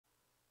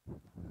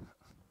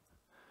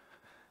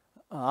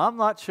I'm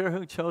not sure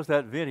who chose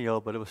that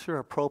video, but it was sure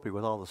appropriate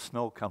with all the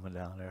snow coming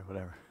down there,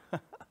 whatever.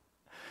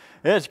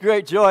 It's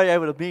great joy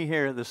able to be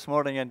here this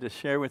morning and to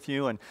share with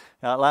you. And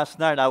last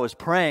night I was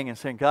praying and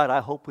saying, God,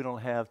 I hope we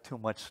don't have too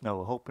much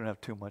snow. I hope we don't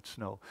have too much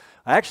snow.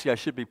 Actually, I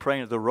should be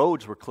praying that the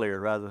roads were clear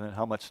rather than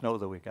how much snow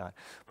that we got.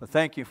 But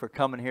thank you for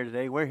coming here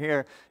today. We're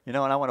here, and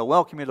I want to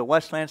welcome you to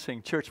West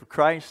Lansing Church of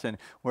Christ. And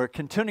we're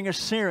continuing a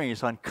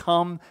series on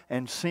Come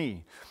and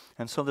See.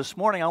 And so this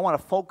morning I want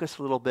to focus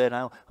a little bit,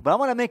 but I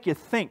want to make you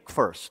think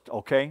first,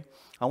 okay?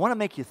 I want to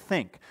make you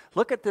think.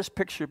 Look at this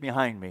picture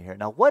behind me here.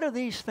 Now, what do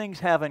these things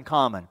have in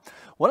common?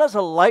 What does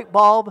a light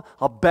bulb,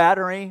 a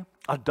battery,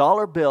 a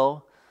dollar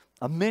bill,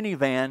 a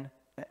minivan,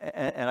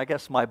 and I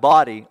guess my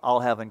body all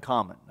have in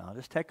common? Now,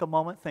 just take a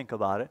moment, think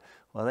about it.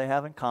 What do they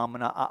have in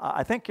common?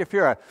 I think if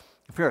you're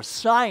a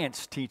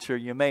science teacher,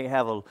 you may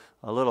have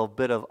a little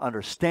bit of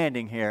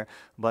understanding here.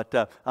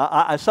 But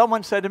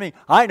someone said to me,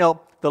 I know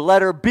the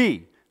letter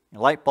B.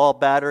 Light bulb,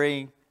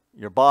 battery,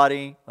 your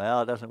body,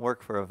 well, it doesn't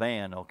work for a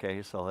van,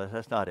 okay, so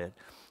that's not it.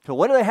 So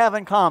what do they have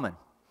in common?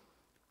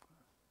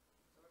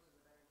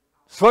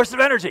 Source of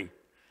energy.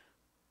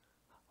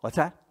 What's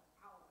that?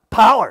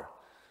 Power.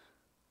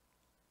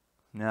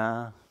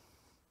 Nah.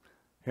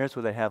 Here's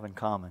what they have in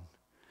common.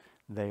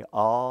 They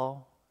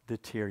all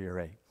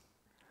deteriorate.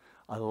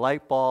 A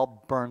light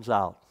bulb burns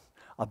out.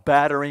 A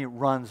battery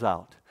runs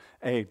out.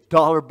 A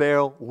dollar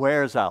bill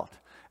wears out.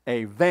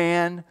 A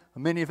van, a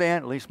minivan,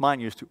 at least mine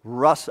used to,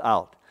 rusts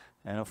out.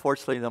 And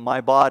unfortunately,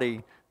 my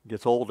body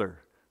gets older,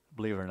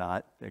 believe it or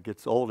not. It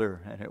gets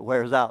older and it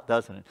wears out,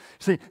 doesn't it?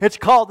 See, it's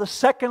called the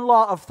second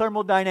law of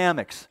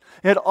thermodynamics.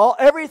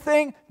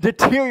 Everything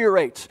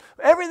deteriorates.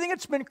 Everything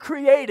that's been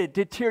created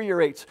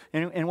deteriorates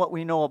in what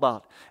we know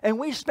about. And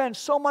we spend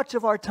so much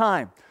of our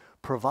time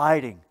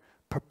providing,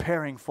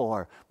 preparing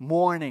for,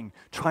 mourning,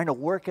 trying to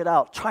work it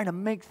out, trying to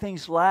make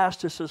things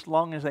last just as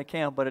long as they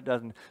can, but it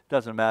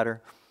doesn't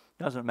matter.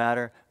 Doesn't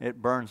matter. It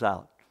burns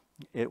out.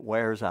 It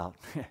wears out.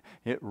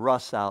 It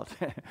rusts out.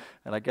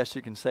 And I guess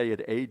you can say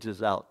it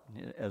ages out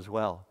as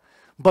well.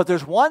 But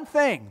there's one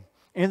thing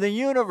in the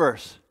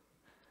universe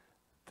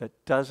that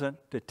doesn't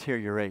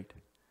deteriorate,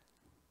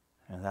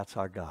 and that's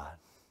our God.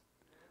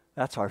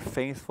 That's our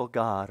faithful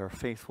God, our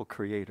faithful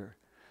Creator.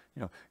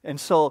 And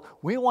so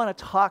we want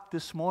to talk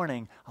this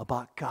morning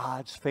about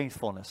God's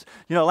faithfulness.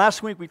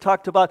 Last week we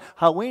talked about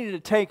how we need to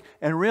take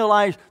and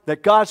realize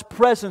that God's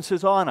presence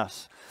is on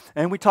us.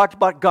 And we talked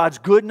about God's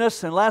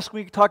goodness, and last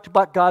week we talked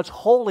about God's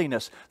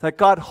holiness, that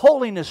God's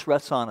holiness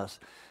rests on us.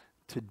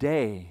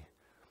 Today,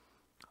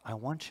 I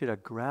want you to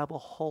grab a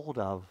hold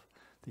of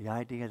the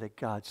idea that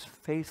God's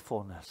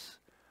faithfulness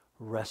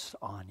rests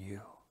on you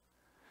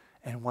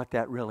and what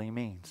that really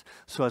means.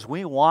 So as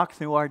we walk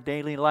through our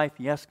daily life,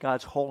 yes,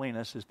 God's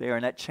holiness is there,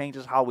 and that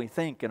changes how we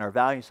think and our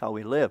values, how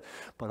we live.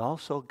 But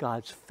also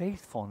God's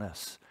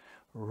faithfulness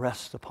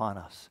rests upon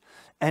us.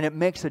 And it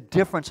makes a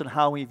difference in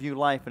how we view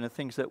life and the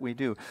things that we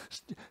do.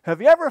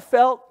 Have you ever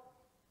felt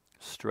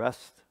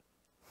stressed?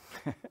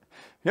 You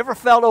ever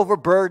felt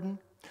overburdened?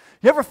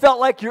 You ever felt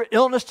like your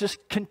illness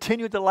just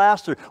continued to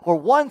last, or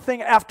one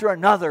thing after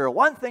another,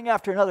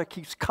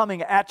 keeps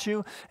coming at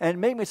you,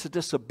 and maybe it's a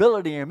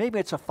disability, or maybe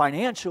it's a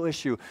financial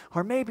issue,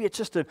 or maybe it's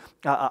just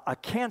a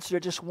cancer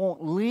that just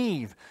won't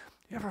leave.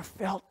 You ever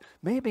felt,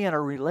 maybe in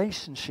a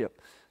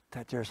relationship,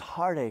 that there's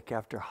heartache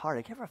after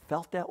heartache? You ever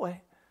felt that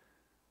way?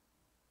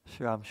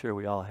 Sure, I'm sure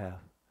we all have.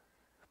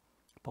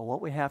 But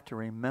what we have to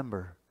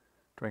remember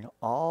during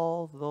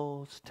all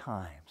those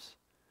times,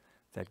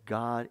 that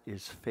God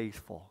is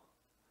faithful.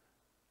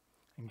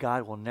 And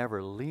God will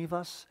never leave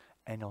us,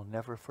 and He'll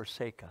never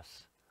forsake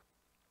us.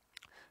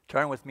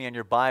 Turn with me in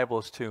your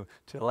Bibles to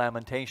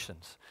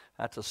Lamentations.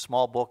 That's a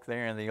small book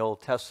there in the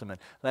Old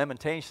Testament.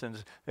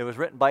 Lamentations, it was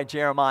written by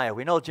Jeremiah.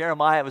 We know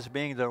Jeremiah was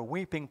being the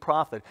weeping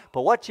prophet.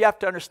 But what you have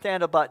to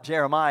understand about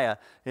Jeremiah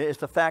is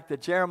the fact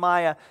that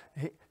Jeremiah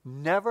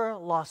never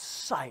lost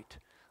sight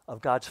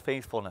of God's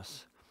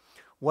faithfulness.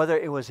 Whether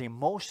it was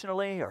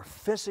emotionally or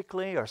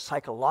physically or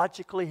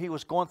psychologically, he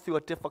was going through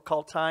a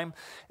difficult time,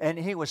 and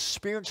he was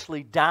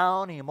spiritually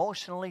down,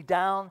 emotionally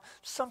down,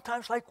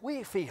 sometimes like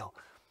we feel.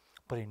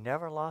 But he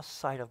never lost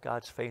sight of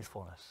God's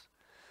faithfulness.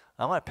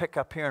 I'm going to pick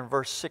up here in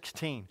verse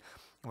 16.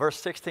 Verse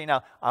 16.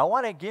 Now, I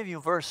want to give you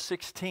verse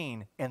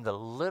 16 in the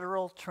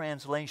literal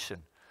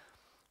translation.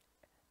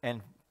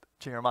 And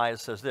Jeremiah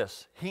says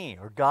this: He,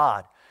 or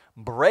God,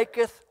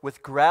 breaketh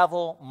with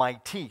gravel my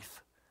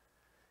teeth.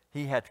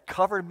 He hath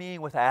covered me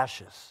with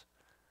ashes.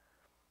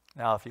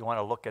 Now, if you want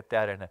to look at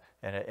that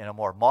in a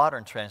more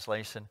modern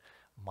translation,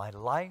 my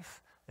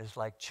life is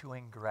like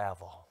chewing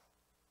gravel.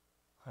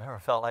 Ever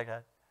felt like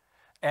that?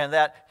 And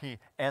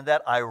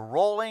that I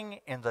rolling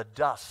in the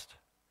dust.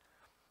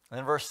 And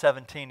in verse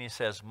 17 he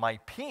says, my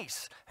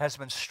peace has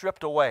been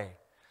stripped away,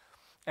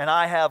 and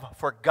I have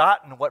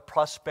forgotten what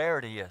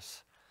prosperity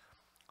is.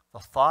 The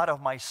thought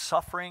of my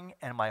suffering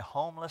and my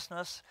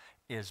homelessness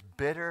is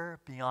bitter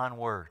beyond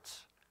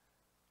words.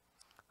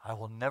 I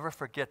will never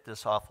forget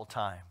this awful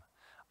time.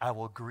 I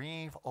will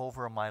grieve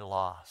over my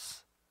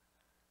loss.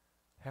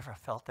 Ever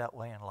felt that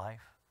way in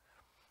life?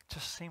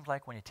 just seems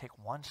like when you take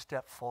one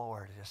step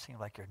forward, it just seems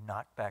like you're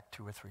knocked back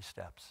 2 or 3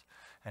 steps.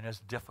 And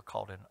it's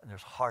difficult and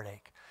there's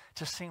heartache. It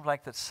just seems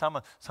like that some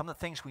of the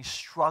things we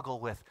struggle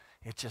with,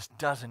 it just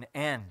doesn't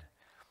end.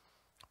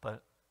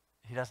 But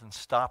he doesn't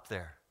stop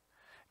there.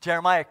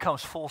 Jeremiah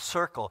comes full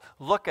circle.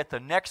 Look at the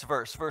next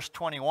verse, verse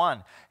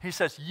 21. He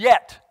says,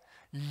 yet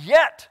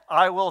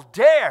I will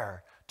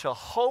dare to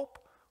hope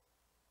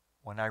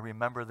when I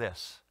remember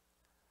this.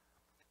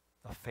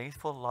 The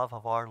faithful love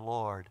of our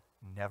Lord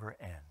never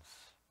ends.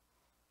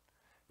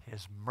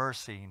 His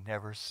mercy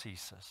never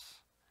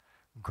ceases.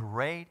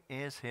 Great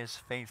is his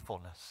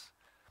faithfulness.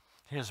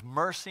 His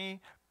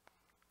mercy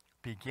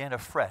begin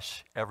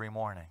afresh every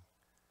morning.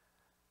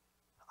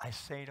 I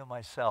say to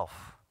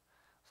myself,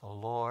 the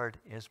Lord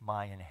is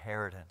my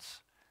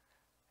inheritance.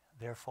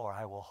 Therefore,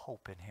 I will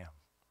hope in him.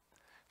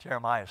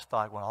 Jeremiah's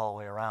thought went all the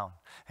way around,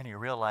 and he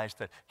realized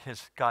that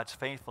God's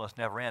faithfulness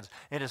never ends.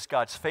 It is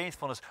God's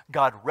faithfulness,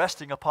 God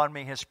resting upon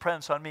me, his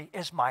presence on me,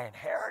 is my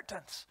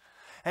inheritance.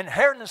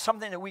 Inheritance is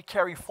something that we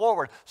carry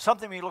forward,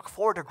 something we look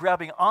forward to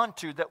grabbing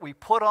onto, that we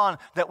put on,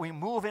 that we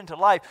move into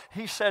life.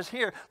 He says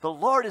here, the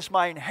Lord is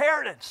my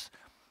inheritance.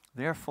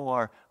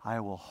 Therefore, I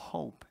will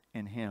hope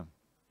in him.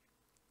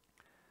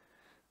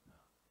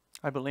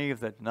 I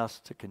believe that in us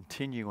to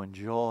continue in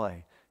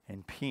joy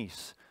and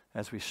peace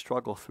as we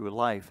struggle through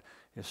life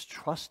is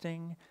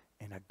trusting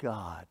in a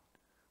God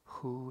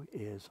who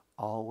is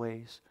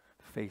always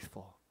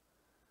faithful.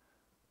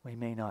 We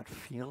may not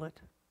feel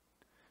it.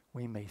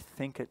 We may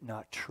think it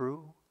not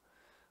true.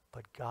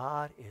 But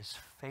God is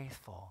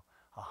faithful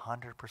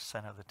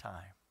 100% of the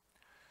time.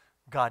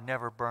 God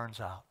never burns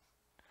out.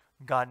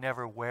 God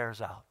never wears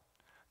out.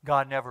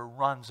 God never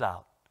runs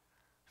out.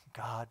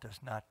 God does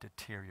not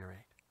deteriorate.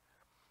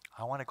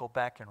 I want to go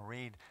back and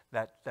read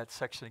that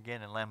section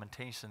again in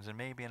Lamentations, and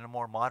maybe in a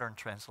more modern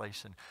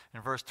translation.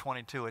 In verse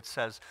 22 it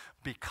says,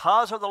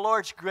 because of the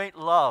Lord's great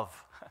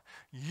love,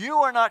 you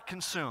are not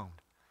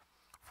consumed,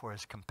 for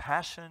his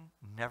compassion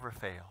never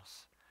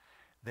fails.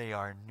 They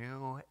are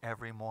new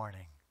every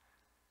morning.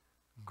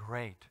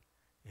 Great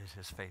is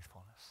his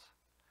faithfulness.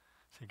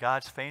 See,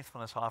 God's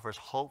faithfulness offers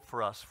hope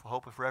for us,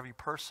 hope for every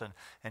person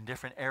in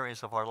different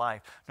areas of our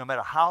life. No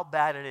matter how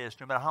bad it is,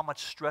 no matter how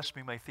much stress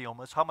we may feel,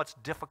 how much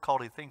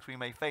difficulty things we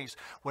may face,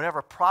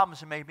 whatever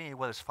problems it may be,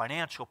 whether it's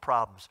financial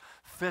problems,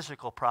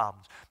 physical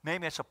problems,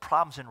 maybe it's a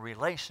problems in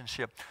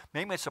relationship,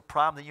 maybe it's a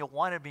problem that you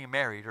want to be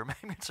married, or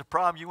maybe it's a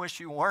problem you wish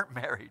you weren't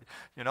married.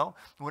 You know,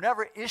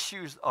 whatever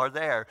issues are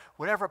there,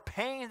 whatever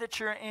pain that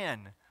you're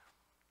in,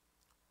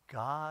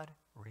 God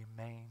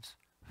remains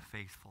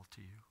faithful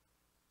to you.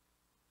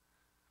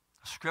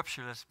 The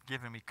scripture that's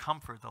given me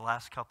comfort the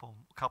last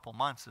couple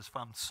months is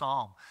from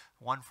Psalm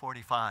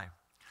 145.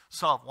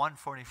 Psalm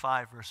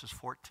 145, verses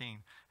 14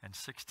 and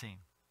 16.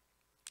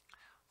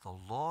 The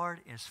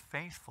Lord is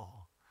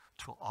faithful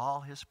to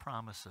all his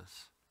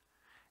promises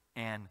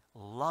and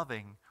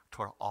loving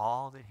toward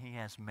all that he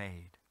has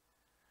made.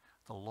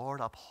 The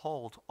Lord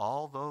upholds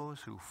all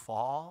those who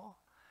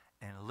fall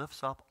and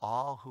lifts up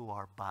all who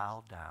are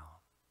bowed down.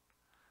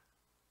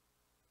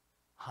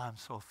 I'm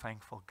so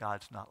thankful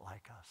God's not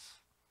like us.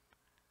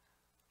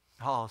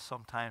 Oh,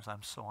 sometimes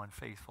I'm so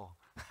unfaithful.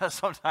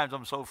 Sometimes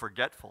I'm so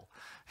forgetful.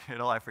 You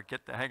know, I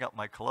forget to hang up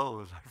my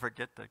clothes. I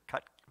forget to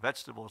cut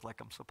vegetables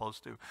like I'm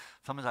supposed to.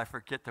 Sometimes I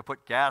forget to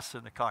put gas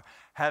in the car.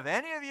 Have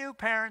any of you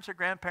parents or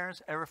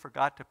grandparents ever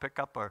forgot to pick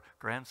up a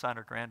grandson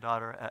or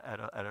granddaughter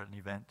at an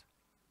event?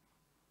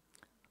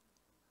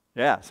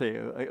 Yeah, see,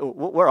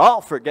 we're all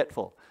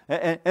forgetful.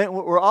 And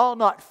we're all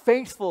not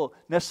faithful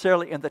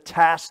necessarily in the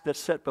task that's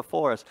set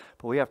before us.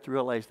 But we have to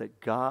realize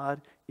that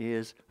God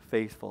is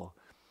faithful.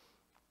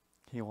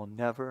 He will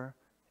never,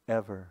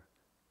 ever,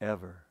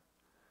 ever,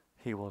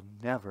 he will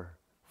never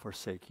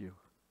forsake you.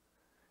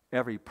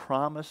 Every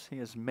promise he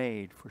has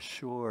made, for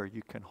sure,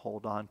 you can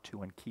hold on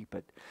to and keep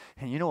it.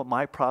 And you know what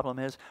my problem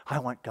is? I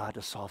want God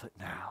to solve it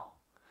now.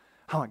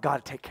 I want God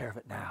to take care of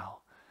it now.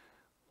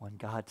 When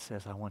God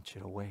says, I want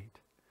you to wait.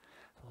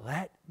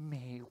 Let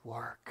me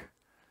work.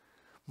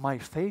 My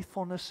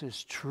faithfulness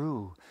is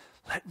true.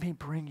 Let me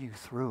bring you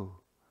through.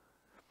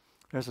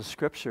 There's a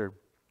scripture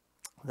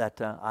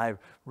that I've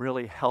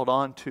really held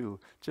on to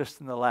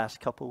just in the last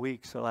couple of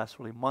weeks, the last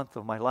really month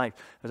of my life,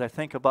 as I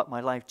think about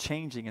my life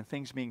changing and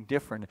things being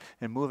different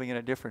and moving in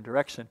a different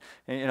direction.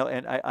 And you know,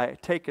 and I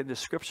take in this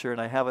scripture and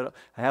I have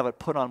it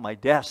put on my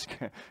desk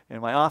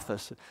in my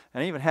office,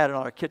 and I even had it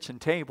on our kitchen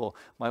table.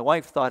 My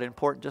wife thought it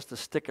important just to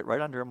stick it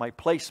right under my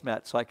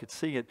placemat so I could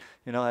see it,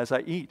 you know, as I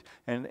eat.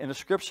 And the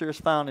scripture is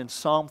found in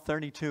Psalm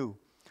 32.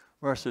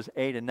 Verses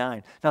 8 and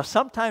 9. Now,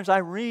 sometimes I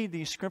read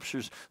these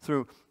scriptures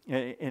through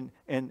in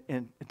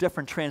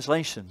different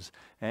translations,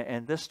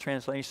 and this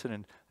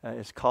translation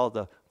is called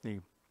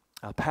the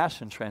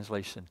Passion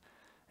Translation,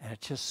 and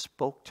it just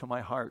spoke to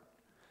my heart.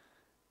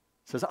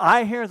 It says,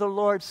 "I hear the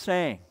Lord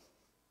saying,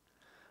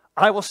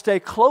 I will stay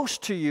close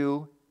to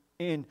you,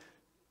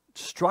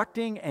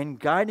 instructing and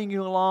guiding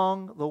you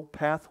along the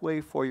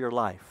pathway for your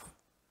life.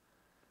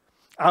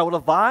 I will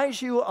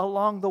advise you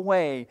along the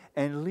way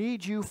and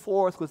lead you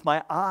forth with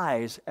my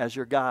eyes as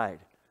your guide.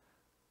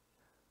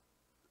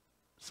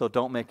 So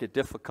don't make it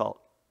difficult.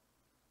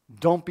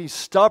 Don't be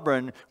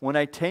stubborn when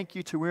I take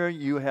you to where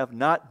you have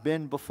not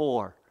been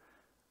before.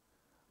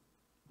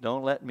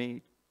 Don't let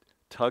me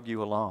tug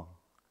you along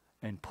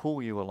and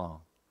pull you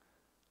along.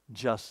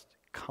 Just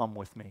come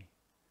with me.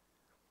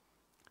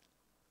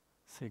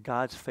 See,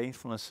 God's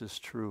faithfulness is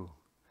true.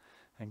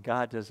 And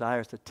God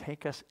desires to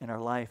take us in our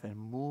life and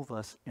move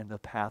us in the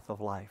path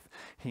of life.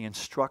 He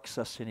instructs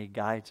us and He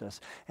guides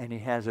us. And He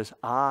has His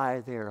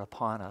eye there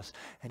upon us.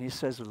 And He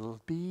says,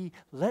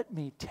 let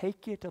me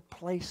take you to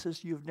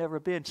places you've never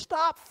been.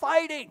 Stop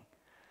fighting.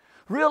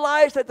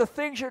 Realize that the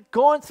things you're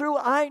going through,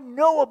 I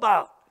know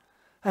about.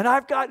 And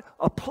I've got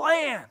a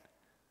plan.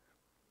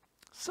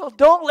 So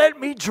don't let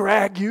me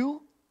drag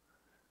you.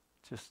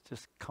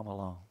 Just come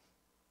along.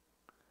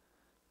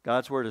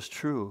 God's word is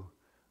true,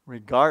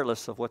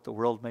 regardless of what the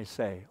world may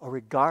say, or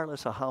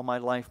regardless of how my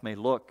life may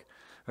look,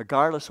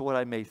 regardless of what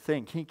I may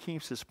think. He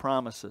keeps His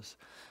promises.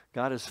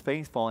 God is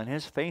faithful, and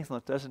His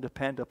faithfulness doesn't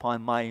depend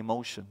upon my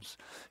emotions.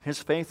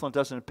 His faithfulness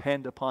doesn't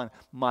depend upon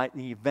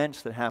the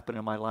events that happen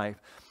in my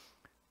life.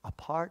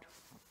 Apart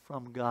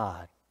from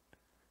God,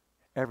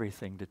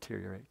 everything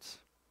deteriorates.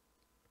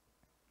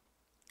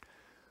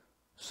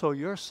 So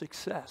your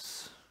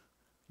success,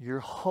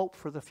 your hope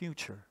for the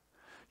future,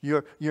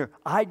 your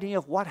idea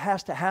of what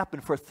has to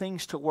happen for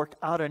things to work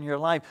out in your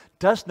life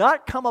does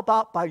not come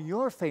about by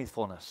your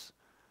faithfulness.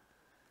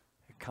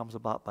 It comes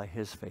about by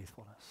His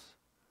faithfulness.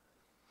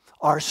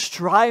 Our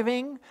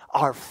striving,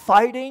 our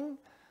fighting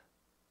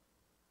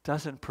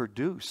doesn't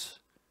produce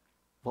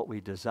what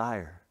we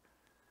desire.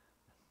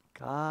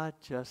 God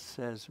just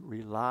says,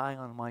 rely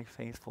on my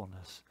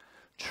faithfulness.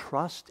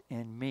 Trust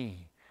in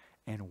me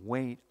and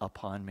wait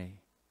upon me.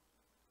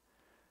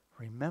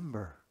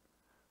 Remember,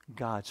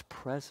 God's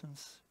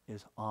presence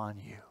is on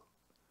you.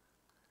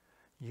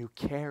 You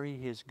carry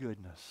His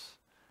goodness.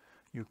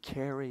 You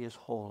carry His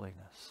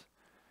holiness.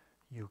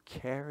 You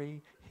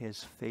carry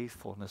His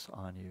faithfulness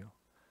on you.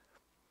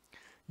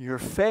 Your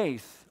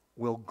faith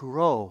will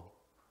grow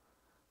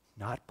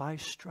not by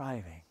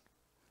striving,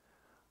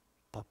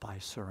 but by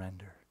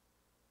surrender.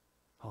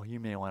 Oh, you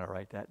may want to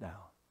write that down.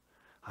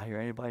 I hear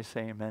anybody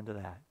say amen to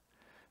that.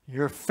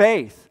 Your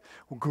faith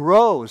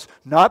grows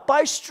not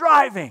by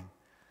striving,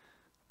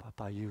 but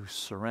by you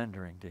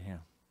surrendering to Him.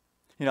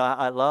 You know,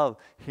 I love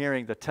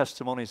hearing the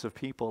testimonies of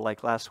people,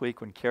 like last week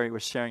when Carrie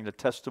was sharing the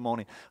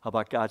testimony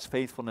about God's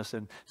faithfulness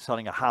in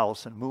selling a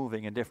house and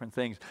moving and different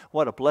things.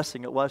 What a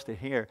blessing it was to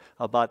hear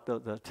about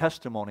the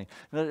testimony.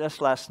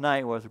 Just last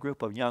night with a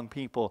group of young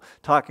people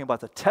talking about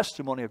the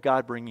testimony of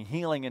God bringing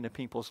healing into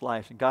people's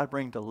lives and God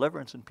bringing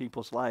deliverance in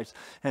people's lives.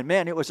 And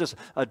man, it was just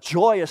a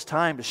joyous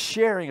time, the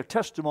sharing of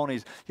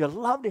testimonies. You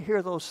love to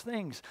hear those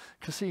things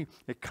because, see,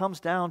 it comes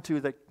down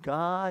to that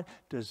God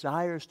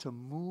desires to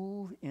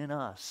move in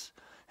us.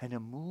 And to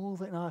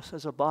move in us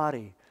as a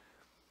body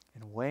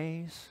in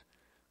ways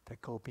that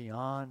go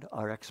beyond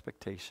our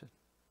expectation.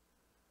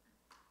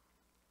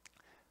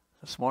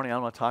 This morning I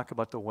want to talk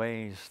about the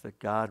ways that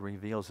God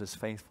reveals His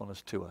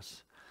faithfulness to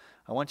us.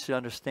 I want you to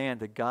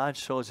understand that God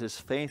shows His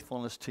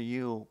faithfulness to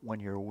you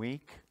when you're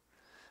weak.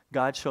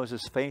 God shows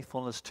His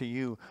faithfulness to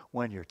you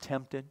when you're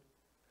tempted.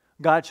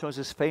 God shows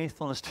His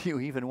faithfulness to you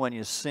even when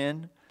you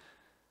sin.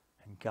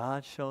 And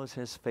God shows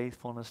His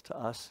faithfulness to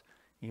us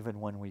even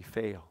when we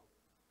fail.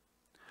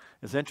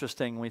 It's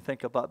interesting when we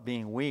think about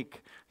being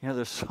weak. You know,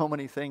 there's so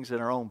many things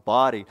in our own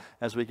body.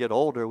 As we get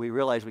older, we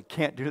realize we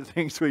can't do the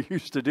things we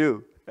used to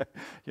do.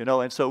 You know,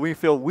 and so we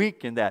feel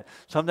weak in that.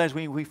 Sometimes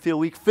we feel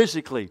weak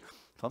physically.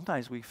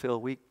 Sometimes we feel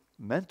weak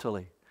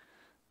mentally.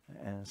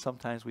 And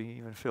sometimes we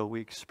even feel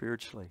weak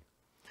spiritually.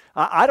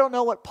 I don't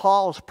know what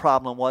Paul's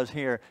problem was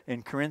here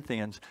in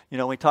Corinthians. You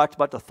know, we talked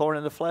about the thorn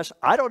in the flesh.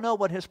 I don't know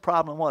what his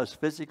problem was,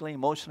 physically,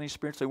 emotionally,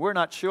 spiritually. We're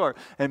not sure.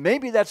 And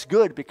maybe that's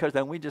good because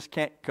then we just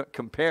can't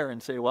compare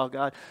and say, well,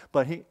 God.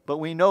 But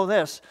we know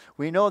this.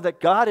 We know that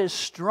God is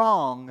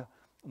strong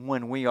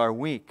when we are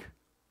weak.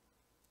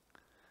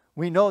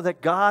 We know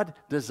that God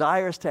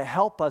desires to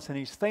help us and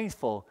He's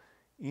faithful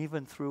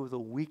even through the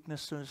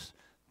weaknesses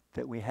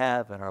that we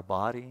have in our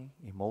body,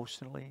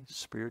 emotionally,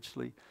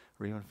 spiritually,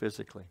 or even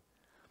physically.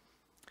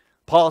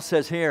 Paul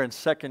says here in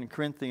 2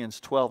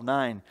 Corinthians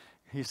 12:9,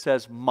 he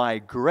says, my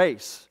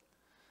grace,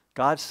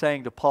 God's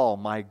saying to Paul,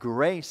 my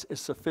grace is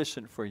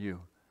sufficient for you,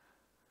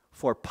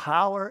 for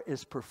power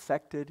is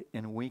perfected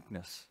in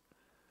weakness.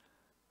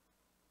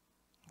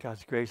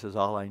 God's grace is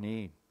all I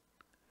need.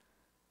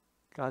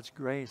 God's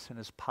grace and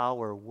His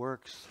power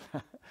works.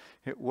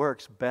 It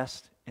works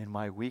best in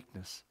my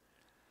weakness.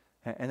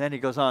 And then he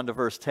goes on to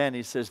verse 10.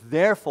 He says,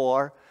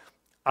 therefore,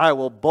 I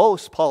will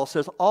boast, Paul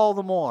says, all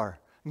the more.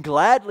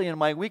 Gladly in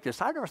my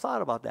weakness. I never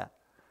thought about that.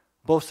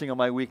 Boasting of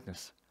my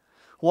weakness.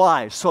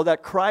 Why? So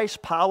that Christ's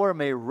power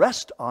may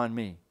rest on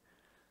me.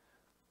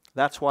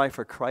 That's why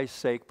for Christ's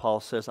sake,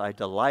 Paul says, I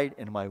delight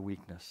in my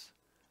weakness.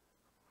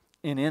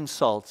 In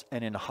insults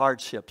and in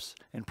hardships,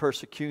 in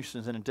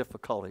persecutions and in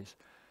difficulties.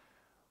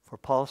 For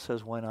Paul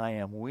says, when I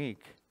am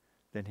weak,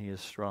 then He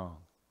is strong.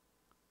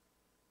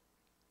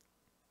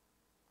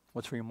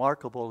 What's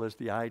remarkable is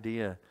the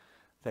idea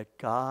that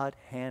God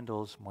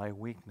handles my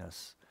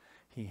weakness.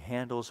 He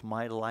handles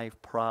my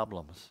life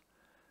problems,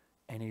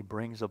 and He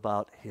brings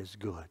about His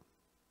good.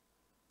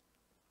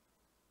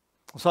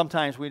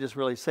 Sometimes we just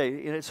really say,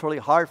 it's really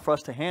hard for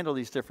us to handle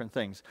these different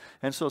things.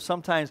 And so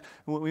sometimes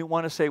we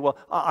want to say, well,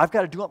 I've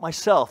got to do it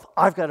myself.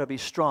 I've got to be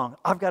strong.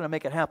 I've got to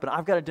make it happen.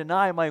 I've got to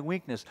deny my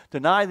weakness,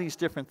 deny these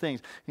different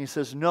things. And He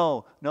says,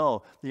 no.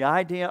 The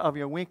idea of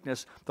your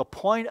weakness, the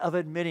point of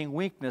admitting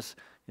weakness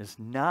is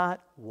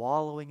not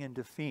wallowing in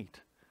defeat,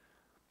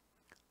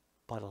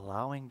 but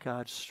allowing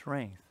God's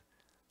strength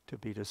to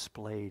be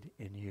displayed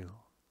in you.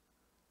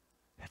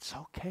 It's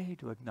okay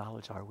to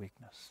acknowledge our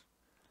weakness,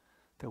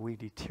 that we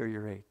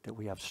deteriorate, that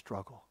we have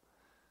struggle,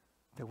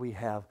 that we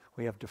have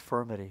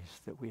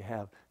deformities, that we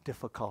have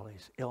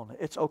difficulties, illness.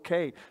 It's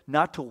okay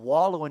not to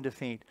wallow in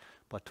defeat,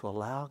 but to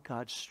allow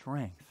God's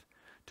strength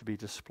to be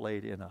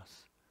displayed in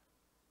us.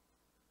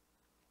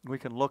 We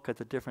can look at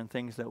the different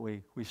things that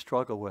we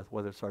struggle with,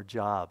 whether it's our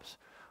jobs,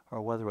 or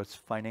whether it's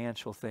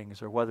financial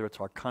things, or whether it's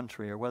our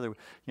country, or whether,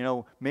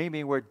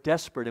 maybe we're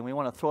desperate and we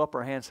want to throw up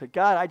our hands and say,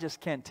 God, I just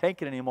can't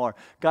take it anymore.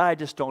 God, I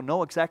just don't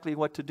know exactly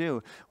what to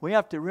do. We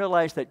have to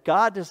realize that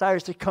God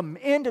desires to come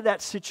into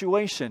that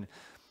situation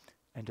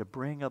and to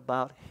bring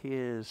about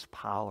His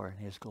power and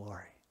His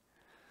glory.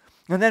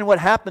 And then what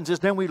happens is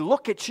then we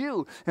look at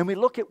you and we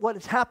look at what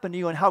has happened to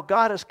you and how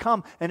God has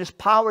come and His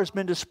power has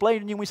been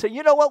displayed in you. And we say,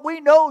 you know what?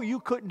 We know you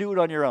couldn't do it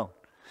on your own.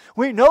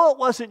 We know it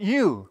wasn't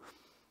you.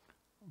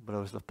 But it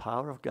was the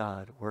power of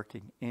God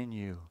working in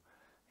you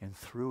and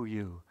through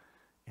you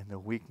in the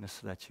weakness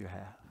that you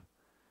have.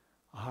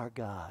 Our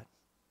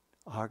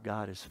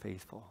God is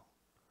faithful.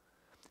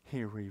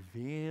 He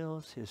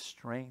reveals His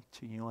strength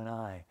to you and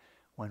I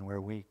when we're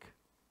weak.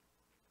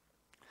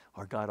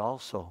 Our God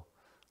also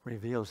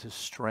reveals His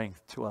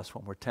strength to us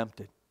when we're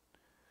tempted.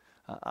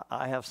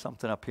 I have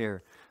something up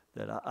here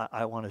that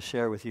I want to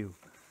share with you.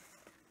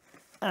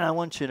 And I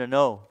want you to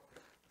know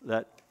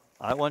that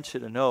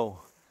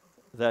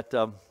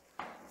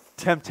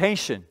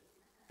temptation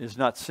is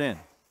not sin.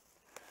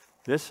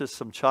 This is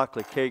some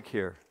chocolate cake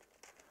here.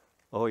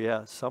 Oh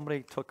yeah,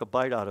 somebody took a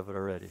bite out of it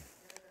already.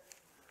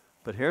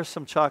 But here's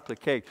some chocolate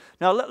cake.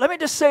 Now let me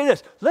just say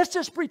this. Let's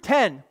just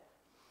pretend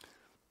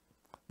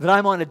that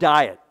I'm on a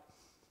diet.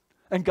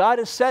 And God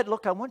has said,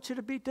 look, I want you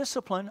to be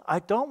disciplined. I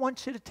don't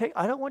want you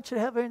to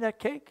have any of that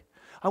cake.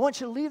 I want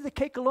you to leave the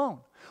cake alone.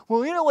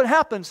 Well, you know what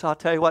happens? I'll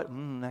tell you what,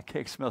 that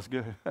cake smells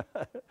good.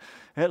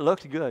 It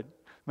looked good.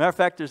 Matter of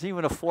fact, there's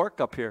even a fork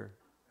up here.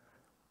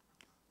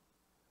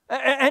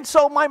 And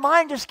so my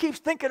mind just keeps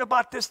thinking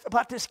about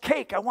this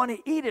cake. I want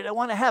to eat it. I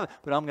want to have it.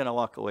 But I'm going to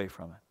walk away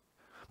from it.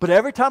 But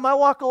every time I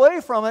walk away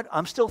from it,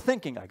 I'm still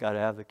thinking, I got to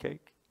have the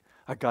cake.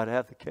 I got to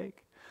have the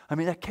cake. I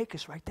mean, that cake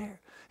is right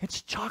there.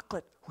 It's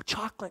chocolate.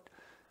 Chocolate.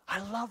 I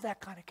love that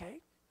kind of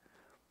cake.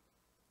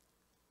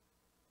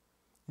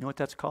 You know what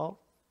that's called?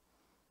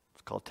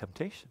 It's called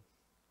temptation.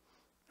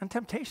 And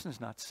temptation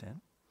is not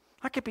sin.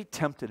 I could be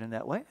tempted in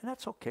that way, and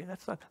that's okay.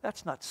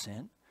 That's not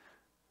sin.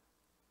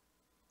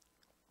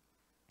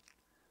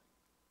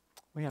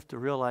 We have to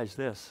realize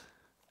this,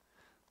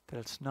 that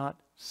it's not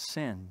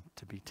sin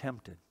to be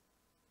tempted.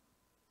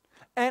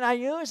 And I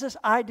use this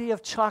idea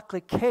of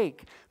chocolate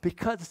cake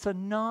because it's a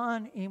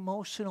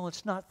non-emotional,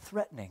 it's not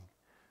threatening.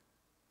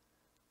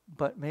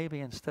 But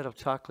maybe instead of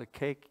chocolate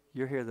cake,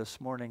 you're here this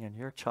morning and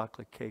your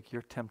chocolate cake,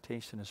 your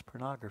temptation is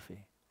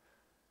pornography.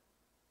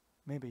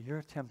 Maybe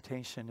your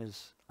temptation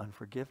is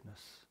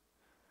unforgiveness.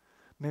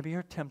 Maybe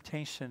your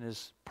temptation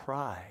is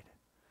pride.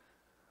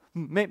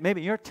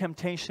 Maybe your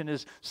temptation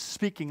is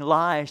speaking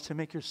lies to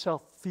make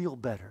yourself feel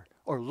better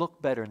or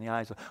look better in the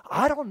eyes of.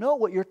 I don't know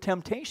what your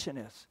temptation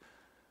is.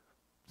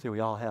 See,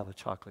 we all have a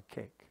chocolate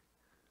cake.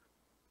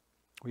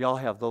 We all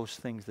have those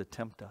things that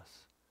tempt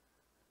us.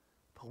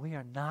 But we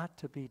are not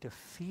to be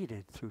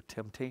defeated through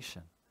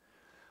temptation.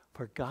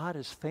 For God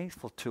is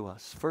faithful to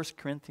us. 1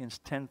 Corinthians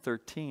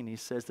 10:13, he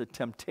says, the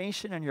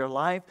temptation in your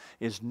life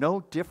is no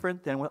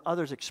different than what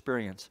others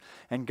experience.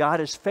 And God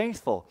is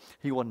faithful.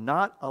 He will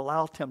not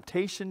allow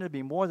temptation to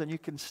be more than you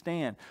can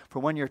stand. For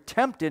when you're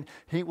tempted,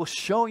 He will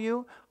show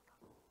you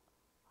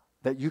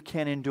that you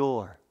can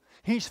endure.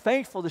 He's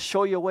faithful to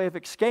show you a way of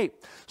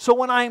escape. So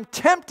when I'm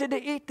tempted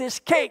to eat this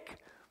cake,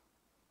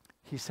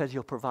 He says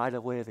He'll provide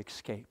a way of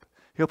escape.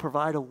 He'll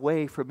provide a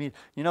way for me.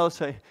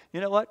 Say, you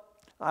know what?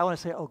 I want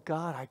to say, oh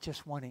God, I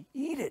just want to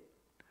eat it.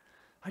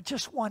 I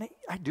just want to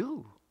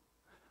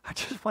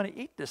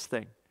eat this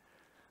thing.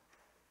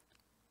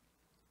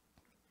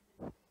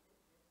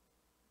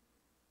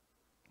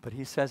 But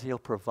He says He'll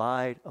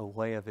provide a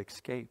way of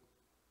escape.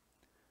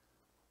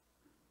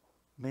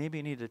 Maybe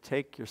you need to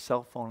take your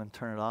cell phone and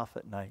turn it off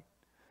at night.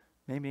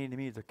 Maybe you need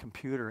to move the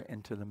computer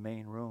into the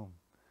main room.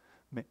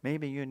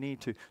 Maybe you need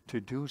to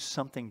do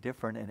something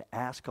different and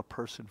ask a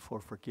person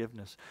for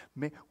forgiveness.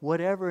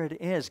 Whatever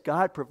it is,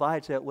 God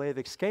provides that way of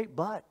escape,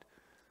 but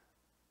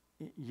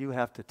you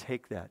have to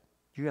take that.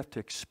 You have to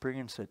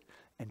experience it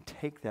and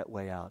take that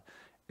way out.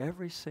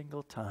 Every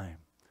single time,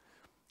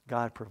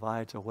 God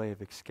provides a way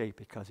of escape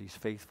because He's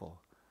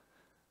faithful.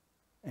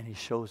 And He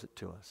shows it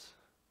to us.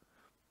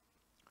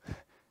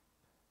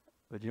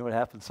 But you know what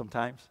happens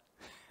sometimes?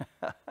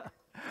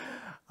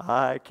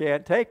 I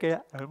can't take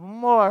it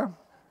anymore.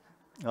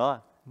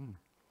 Oh,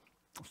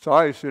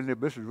 sorry, Cindy,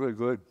 this is really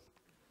good.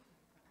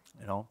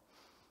 You know.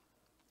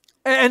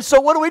 And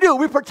so what do?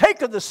 We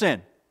partake of the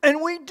sin,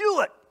 and we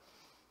do it.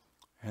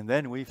 And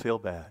then we feel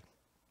bad.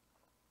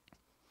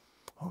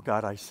 Oh,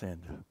 God, I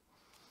sinned.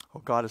 Oh,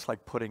 God, it's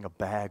like putting a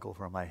bag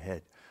over my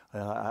head.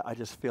 I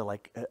just feel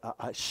like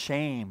a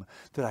shame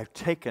that I've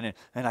taken it,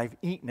 and I've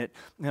eaten it,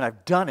 and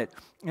I've done it.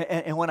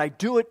 And when I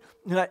do it,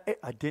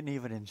 I didn't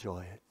even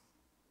enjoy it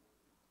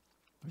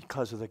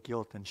because of the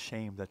guilt and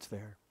shame that's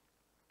there.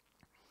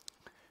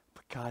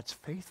 But God's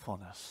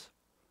faithfulness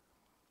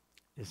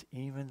is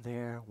even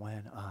there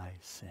when I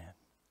sin.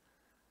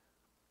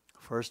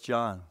 1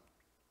 John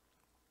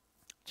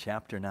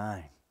chapter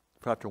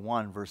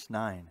 1, verse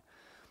 9.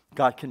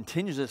 God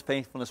continues His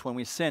faithfulness when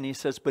we sin. He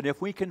says, but if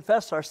we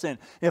confess our sin,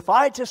 if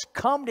I just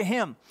come to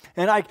Him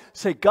and I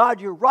say, God,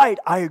 you're right,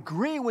 I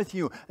agree with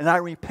you, and I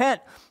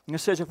repent. And it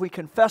says, if we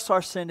confess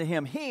our sin to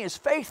Him, He is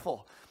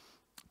faithful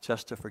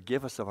just to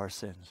forgive us of our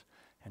sins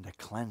and to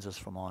cleanse us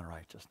from all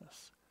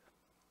unrighteousness.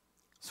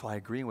 So I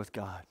agree with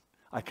God.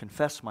 I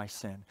confess my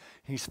sin.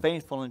 He's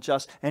faithful and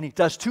just, and He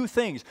does two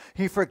things.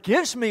 He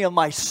forgives me of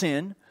my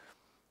sin,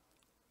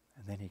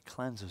 and then He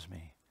cleanses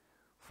me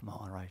from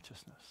all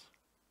unrighteousness.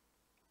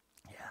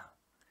 Yeah.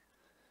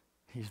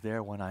 He's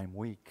there when I'm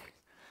weak,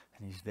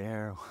 and He's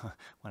there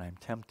when I'm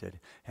tempted,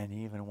 and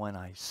even when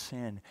I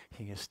sin,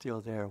 He is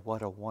still there.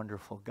 What a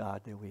wonderful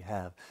God that we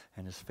have,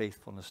 and His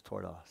faithfulness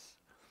toward us.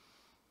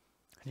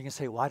 And you can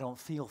say, well, I don't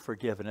feel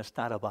forgiven. It's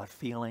not about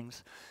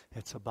feelings.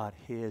 It's about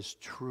His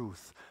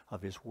truth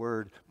of His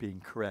word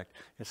being correct.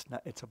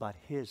 It's about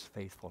His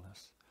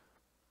faithfulness.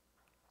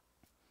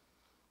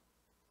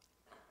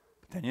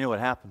 But then you know what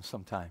happens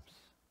sometimes?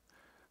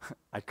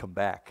 I come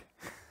back.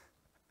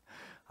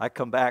 I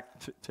come back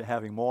to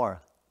having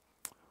more.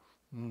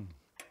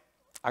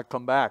 I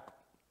come back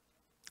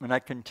and I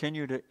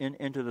continue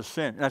into the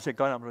sin. And I say,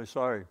 God, I'm really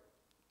sorry.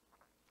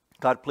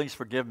 God, please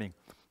forgive me.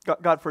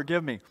 God,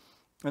 forgive me.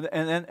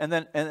 And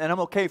then I'm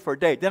okay for a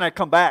day. Then I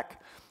come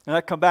back, and I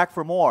come back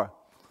for more.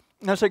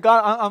 And I say,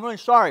 God, I'm really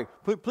sorry.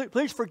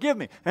 Please forgive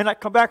me. And I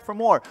come back for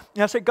more.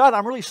 And I say, God,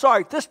 I'm really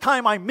sorry. This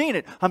time I mean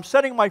it. I'm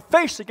setting my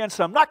face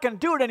against it. I'm not going to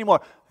do it anymore.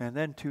 And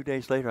then 2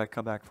 days later, I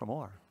come back for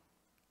more.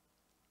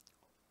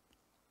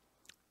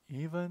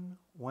 Even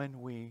when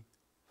we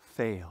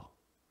fail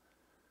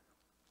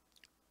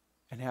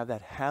and have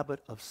that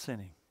habit of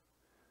sinning,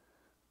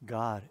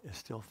 God is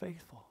still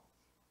faithful.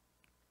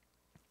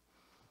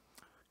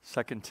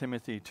 2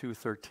 Timothy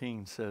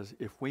 2:13 says,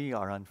 if we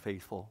are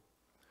unfaithful,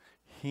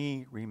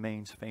 He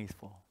remains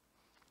faithful.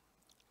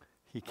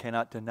 He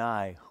cannot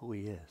deny who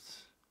He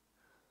is.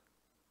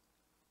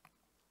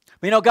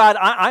 But you know, God,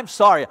 I'm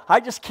sorry.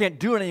 I just can't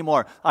do it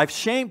anymore. I've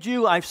shamed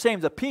you. I've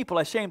shamed the people.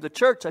 I shamed the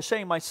church. I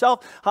shamed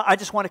myself. I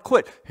just want to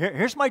quit.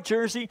 Here's my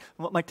jersey,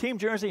 my team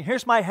jersey.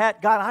 Here's my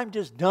hat. God, I'm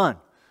just done.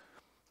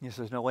 He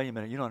says, no, wait a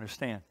minute. You don't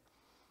understand.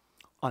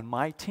 On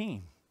my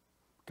team,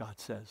 God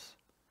says,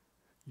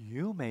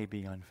 you may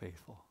be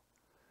unfaithful,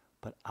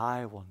 but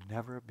I will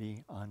never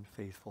be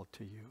unfaithful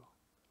to you.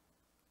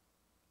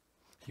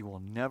 He will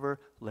never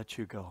let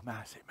you go. Man,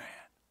 I say,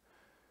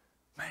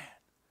 man,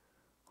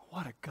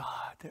 what a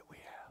God that we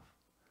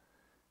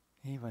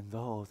have. Even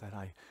though that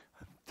I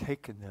have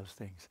taken those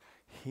things,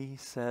 He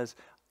says,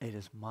 it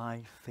is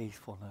my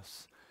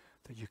faithfulness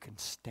that you can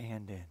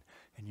stand in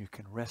and you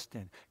can rest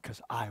in,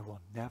 because I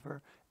will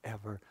never,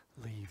 ever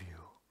leave you.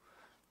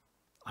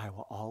 I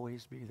will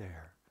always be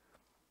there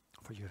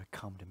for you to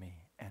come to me,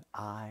 and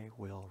I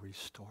will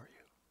restore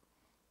you.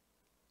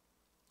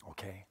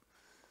 Okay?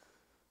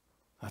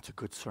 That's a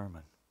good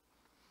sermon.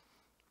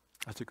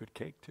 That's a good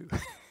cake, too.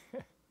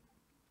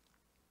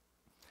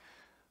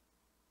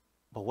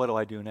 But what do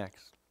I do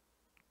next?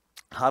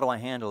 How do I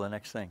handle the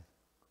next thing?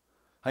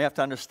 I have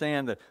to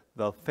understand that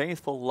the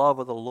faithful love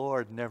of the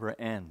Lord never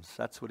ends.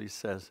 That's what He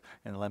says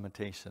in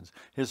Lamentations.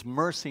 His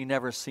mercy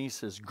never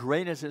ceases.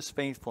 Great is His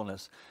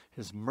faithfulness.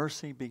 His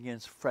mercy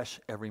begins fresh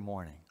every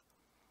morning.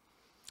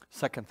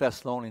 2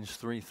 Thessalonians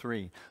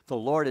 3:3. The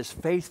Lord is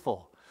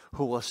faithful,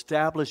 who will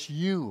establish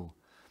you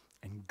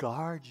and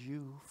guard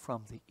you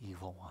from the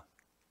evil one.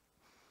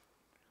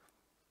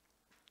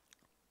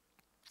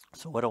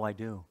 So what do I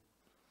do?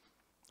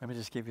 Let me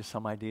just give you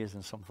some ideas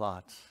and some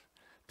thoughts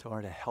in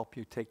order to help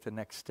you take the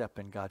next step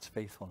in God's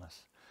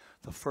faithfulness.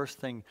 The first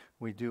thing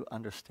we do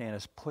understand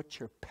is put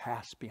your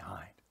past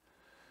behind.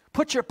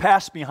 Put your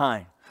past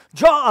behind.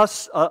 Draw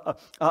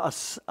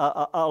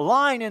a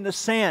line in the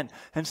sand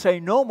and say,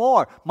 no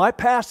more. My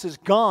past is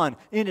gone.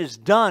 It is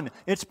done.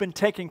 It's been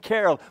taken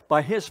care of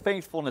by His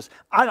faithfulness.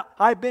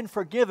 I've been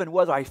forgiven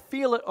whether I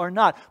feel it or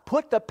not.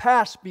 Put the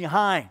past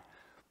behind.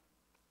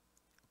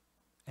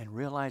 And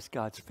realize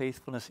God's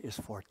faithfulness is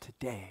for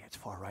today. It's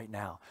for right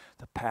now.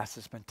 The past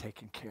has been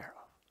taken care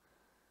of.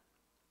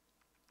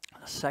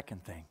 And the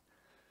second thing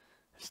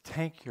is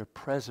take your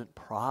present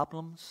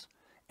problems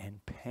and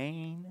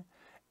pain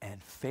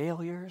and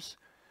failures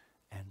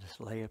and just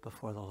lay it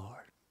before the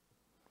Lord.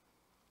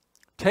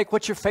 Take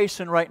what you're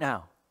facing right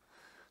now,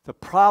 the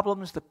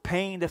problems, the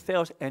pain, the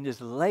failures, and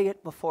just lay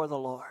it before the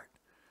Lord.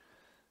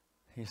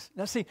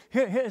 Now see,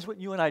 here's what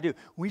you and I do.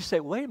 We say,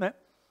 wait a minute,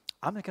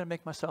 I'm not going to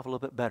make myself a little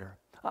bit better.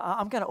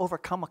 I'm going to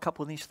overcome a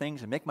couple of these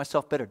things and make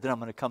myself better. Then I'm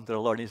going to come to the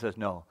Lord. And he says,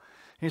 no.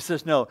 He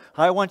says, no,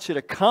 I want you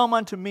to come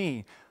unto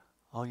me,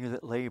 all you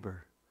that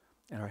labor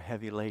and are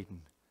heavy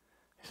laden.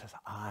 He says,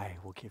 I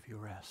will give you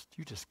rest.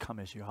 You just come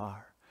as you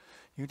are.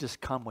 You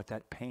just come with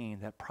that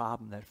pain, that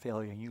problem, that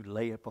failure, and you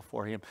lay it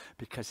before him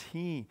because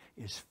he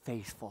is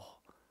faithful.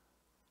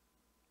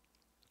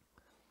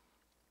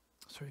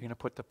 So you're going to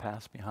put the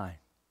past behind.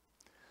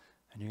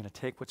 And you're going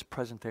to take what's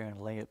present there and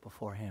lay it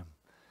before him.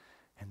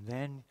 And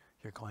then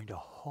you're going to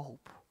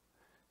hope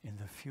in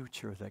the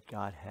future that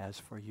God has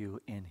for you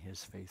in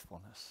his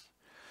faithfulness.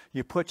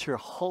 You put your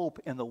hope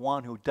in the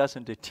one who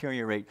doesn't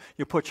deteriorate.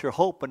 You put your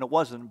hope in the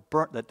one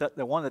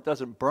that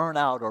doesn't burn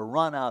out or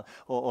run out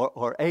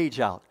or age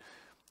out.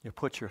 You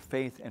put your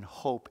faith and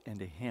hope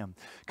into him.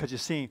 Because you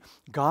see,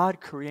 God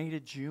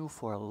created you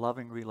for a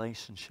loving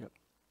relationship.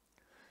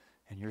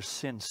 And your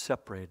sin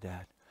separated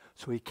that.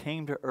 So he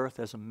came to earth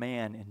as a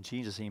man in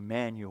Jesus,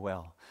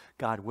 Emmanuel,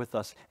 God with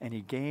us, and he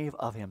gave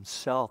of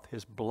himself,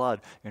 his blood,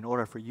 in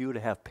order for you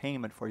to have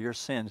payment for your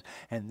sins.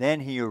 And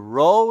then he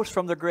rose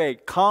from the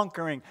grave,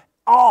 conquering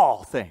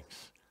all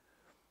things,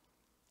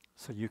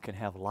 so you can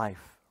have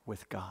life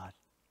with God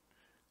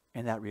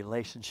and that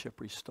relationship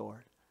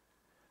restored.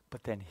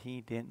 But then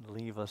he didn't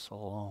leave us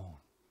alone.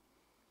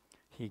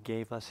 He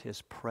gave us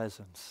his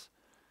presence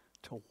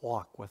to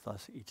walk with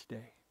us each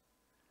day.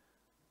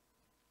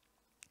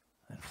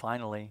 And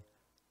finally,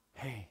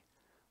 hey,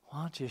 why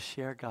don't you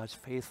share God's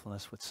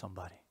faithfulness with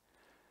somebody?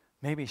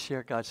 Maybe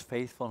share God's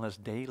faithfulness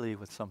daily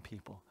with some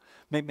people.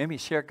 Maybe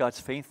share God's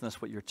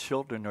faithfulness with your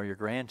children or your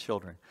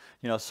grandchildren.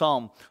 You know,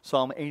 Psalm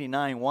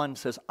 89:1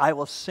 says, I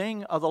will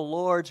sing of the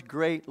Lord's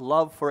great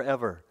love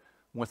forever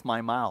with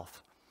my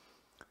mouth.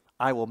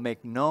 I will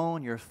make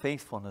known your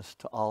faithfulness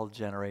to all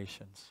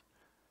generations.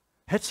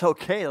 It's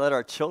okay to let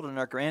our children and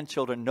our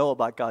grandchildren know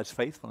about God's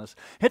faithfulness.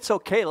 It's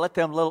okay to let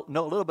them know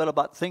a little bit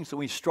about things that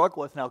we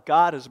struggle with. Now,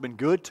 God has been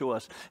good to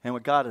us and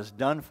what God has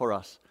done for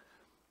us.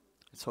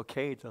 It's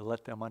okay to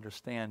let them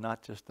understand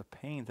not just the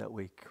pain that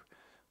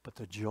but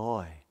the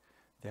joy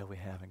that we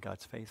have in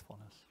God's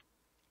faithfulness.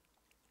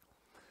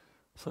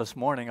 So this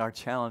morning, our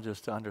challenge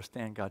is to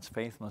understand God's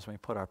faithfulness when we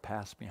put our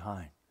past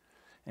behind.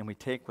 And we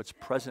take what's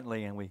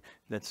presently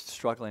that's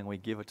struggling, we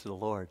give it to the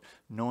Lord,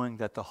 knowing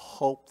that the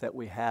hope that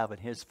we have in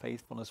his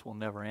faithfulness will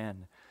never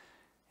end.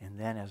 And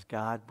then as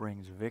God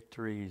brings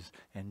victories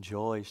and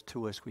joys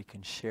to us, we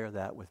can share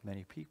that with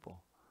many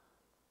people.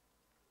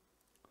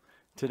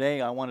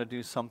 Today, I want to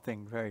do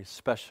something very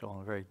special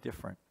and very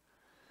different.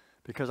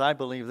 Because I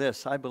believe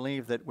this. I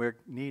believe that we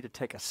need to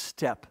take a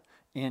step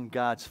in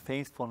God's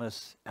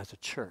faithfulness as a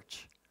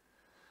church.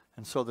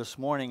 And so this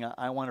morning,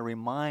 I want to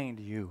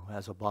remind you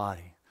as a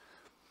body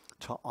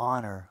to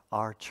honor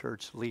our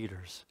church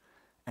leaders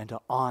and to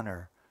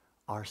honor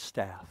our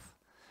staff.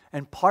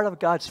 And part of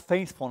God's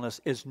faithfulness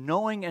is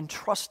knowing and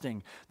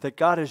trusting that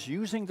God is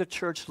using the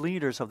church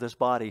leaders of this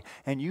body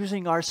and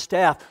using our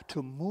staff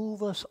to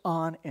move us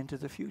on into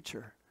the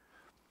future.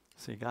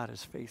 See, God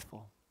is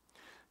faithful.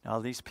 Now,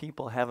 these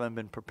people haven't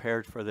been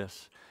prepared for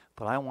this,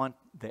 but I want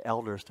the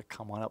elders to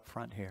come on up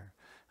front here.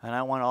 And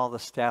I want all the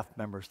staff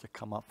members to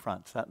come up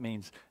front. So that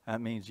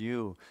means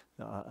you,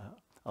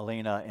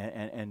 Alina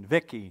and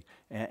Vicky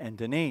and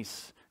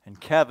Denise and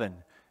Kevin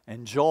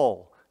and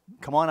Joel.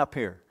 Come on up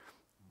here.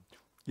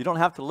 You don't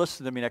have to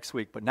listen to me next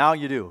week, but now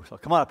you do. So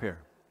come on up here.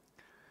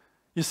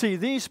 You see,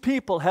 these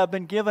people have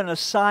been given a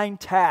assigned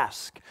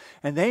task,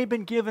 and they've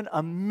been given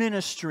a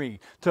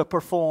ministry to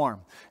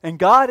perform. And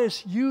God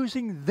is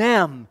using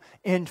them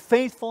in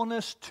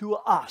faithfulness to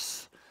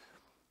us.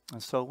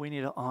 And so we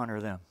need to honor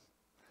them.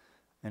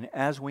 And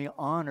as we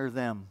honor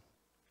them,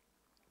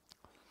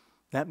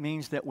 that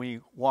means that we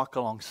walk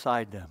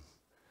alongside them.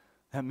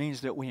 That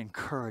means that we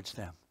encourage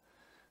them.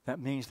 That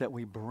means that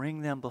we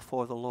bring them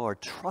before the Lord,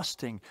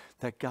 trusting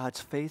that God's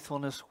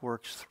faithfulness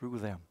works through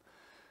them.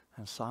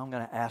 And so I'm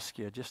going to ask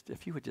you,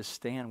 if you would just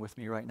stand with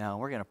me right now.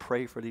 We're going to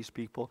pray for these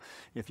people.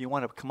 If you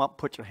want to come up,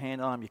 put your hand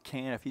on them, you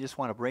can. If you just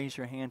want to raise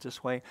your hands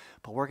this way.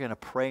 But we're going to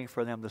pray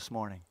for them this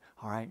morning.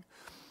 All right?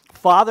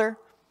 Father,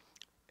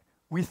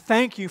 we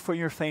thank you for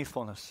your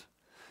faithfulness.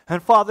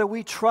 And Father,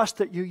 we trust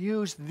that you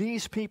use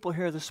these people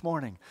here this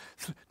morning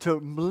to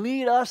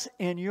lead us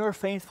in your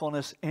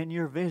faithfulness and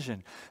your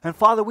vision. And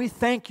Father, we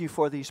thank you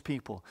for these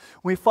people.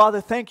 We, Father,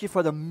 thank you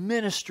for the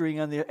ministry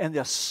and the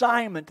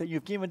assignment that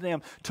you've given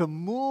them to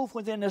move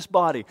within this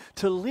body,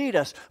 to lead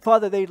us.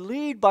 Father, they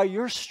lead by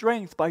your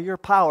strength, by your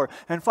power.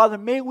 And Father,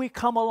 may we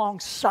come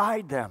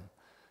alongside them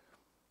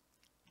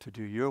to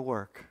do your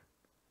work,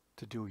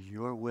 to do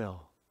your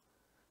will,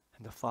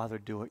 and to, Father,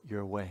 do it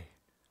your way.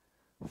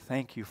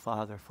 Thank you,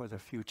 Father, for the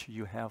future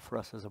you have for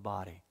us as a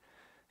body.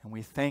 And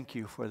we thank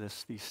you for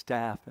these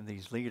staff and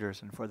these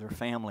leaders and for their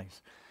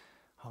families.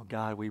 Oh,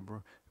 God, we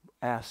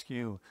ask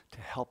you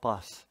to help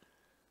us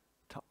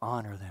to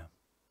honor them,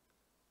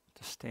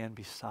 to stand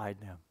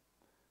beside them,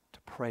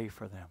 pray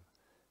for them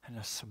and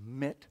to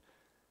submit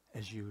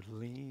as you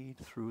lead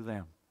through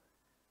them.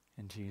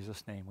 In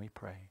Jesus' name we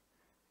pray.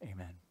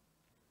 Amen.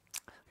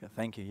 Yeah,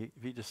 thank you.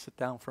 If you just sit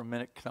down for a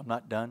minute, because I'm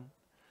not done.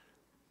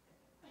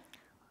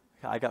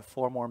 I got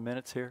 4 more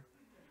minutes here.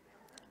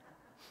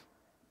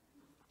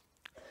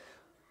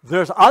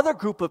 There's other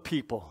group of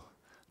people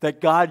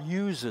that God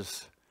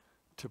uses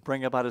to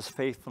bring about his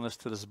faithfulness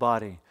to this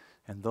body.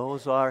 And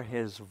those are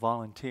his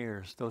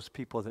volunteers, those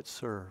people that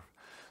serve.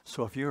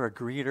 So if you're a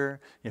greeter,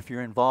 if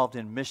you're involved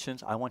in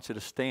missions, I want you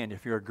to stand.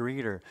 If you're a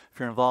greeter, if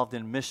you're involved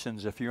in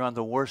missions, if you're on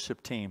the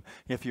worship team,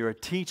 if you're a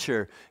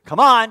teacher,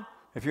 come on.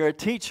 If you're a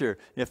teacher,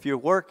 if you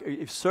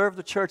serve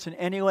the church in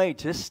any way,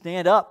 just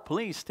stand up.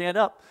 Please stand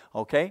up.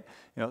 Okay?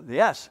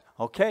 Yes.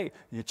 Okay.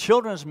 Your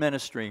children's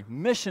ministry,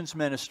 missions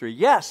ministry.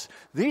 Yes.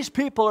 These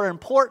people are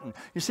important.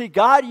 You see,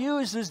 God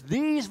uses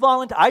these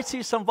volunteers. I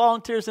see some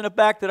volunteers in the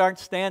back that aren't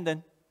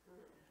standing.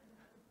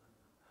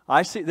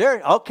 I see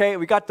there. Okay,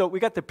 we got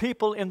the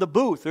people in the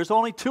booth. There's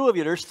only 2 of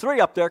you. There's 3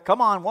 up there. Come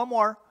on, one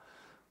more.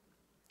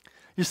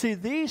 You see,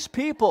 these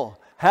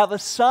people have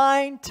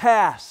assigned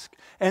tasks.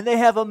 And they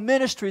have a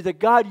ministry that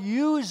God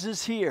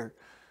uses here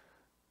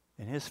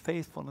in his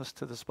faithfulness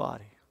to this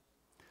body.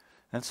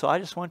 And so I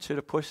just want you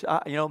to push,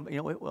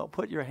 well,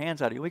 put your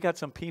hands out. We got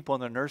some people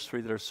in the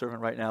nursery that are serving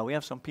right now. We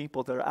have some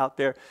people that are out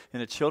there in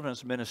the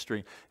children's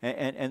ministry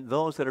and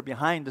those that are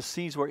behind the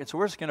scenes working. So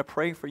we're just going to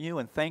pray for you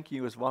and thank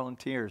you as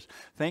volunteers.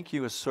 Thank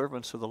you as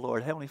servants of the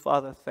Lord. Heavenly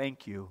Father,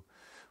 thank you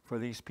for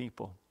these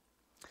people.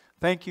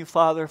 Thank you,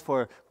 Father,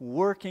 for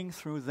working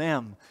through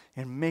them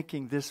and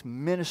making this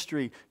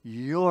ministry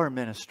your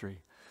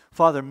ministry.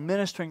 Father,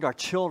 ministering to our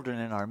children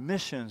and our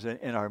missions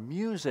and our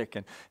music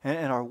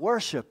and our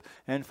worship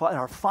and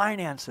our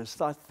finances.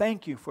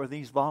 Thank you for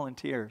these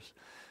volunteers.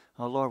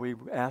 Oh, Lord, we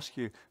ask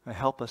you to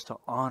help us to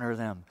honor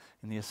them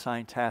in the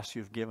assigned tasks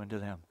you've given to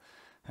them.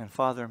 And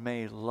Father,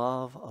 may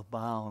love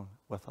abound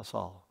with us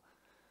all.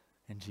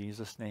 In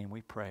Jesus' name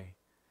we pray.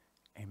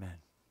 Amen.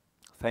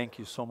 Thank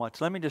you so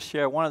much. Let me just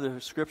share one other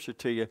scripture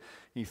to you.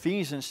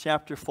 Ephesians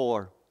chapter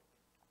 4,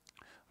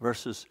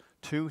 verses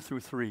 2 through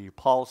 3.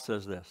 Paul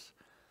says this.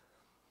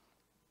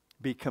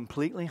 Be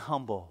completely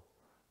humble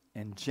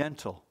and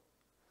gentle.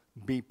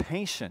 Be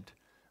patient,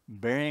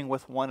 bearing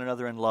with one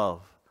another in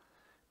love.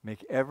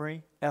 Make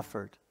every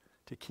effort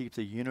to keep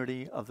the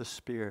unity of the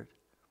Spirit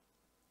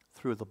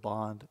through the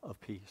bond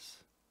of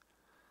peace.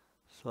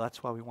 So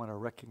that's why we want to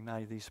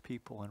recognize these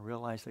people and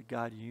realize that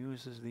God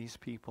uses these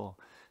people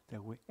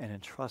and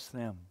entrust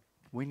them.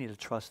 We need to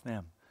trust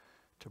them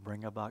to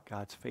bring about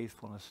God's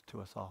faithfulness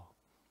to us all.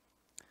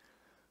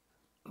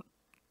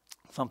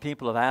 Some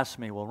people have asked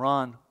me, well,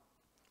 Ron,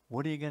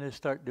 what are you going to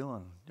start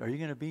doing? Are you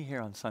going to be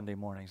here on Sunday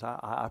mornings?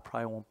 I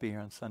probably won't be here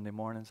on Sunday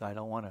mornings. I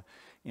don't want to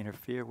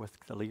interfere with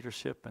the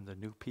leadership and the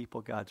new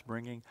people God's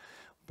bringing.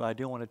 But I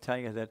do want to tell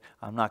you that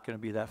I'm not going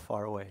to be that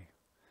far away.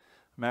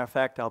 Matter of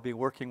fact, I'll be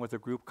working with a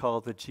group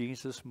called the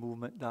Jesus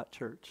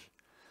Movement.Church.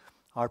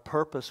 Our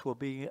purpose will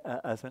be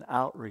as an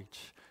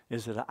outreach.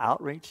 Is it an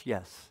outreach?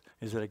 Yes.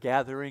 Is it a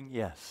gathering?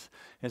 Yes.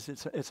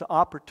 It's an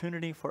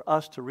opportunity for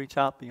us to reach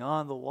out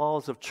beyond the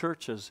walls of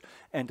churches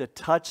and to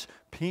touch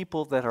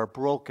people that are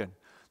broken,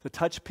 to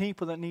touch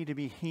people that need to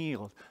be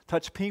healed,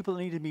 touch people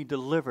that need to be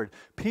delivered,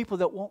 people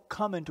that won't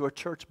come into a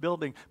church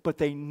building, but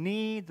they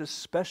need the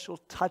special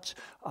touch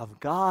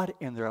of God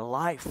in their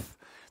life.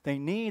 They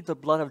need the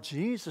blood of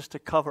Jesus to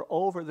cover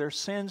over their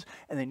sins,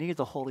 and they need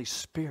the Holy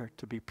Spirit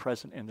to be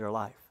present in their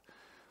life.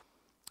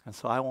 And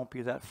so I won't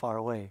be that far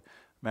away.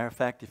 Matter of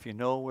fact, if you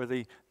know where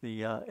the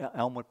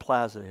Elmwood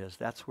Plaza is,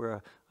 that's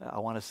where I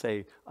want to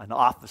say an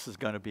office is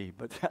going to be.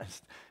 But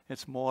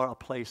it's more a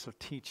place of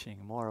teaching,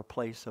 more a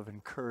place of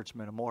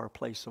encouragement, more a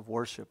place of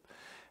worship.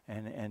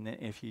 And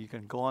if you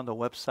can go on the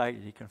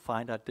website, you can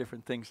find out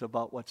different things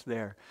about what's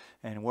there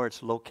and where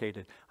it's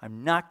located.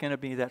 I'm not going to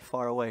be that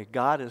far away.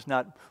 God has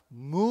not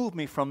moved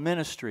me from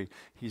ministry.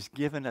 He's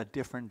given a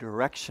different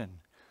direction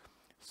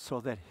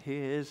so that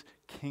His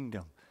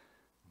kingdom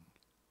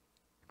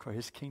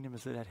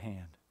is at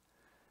hand.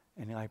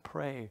 And I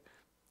pray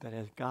that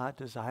as God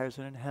desires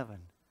it in heaven,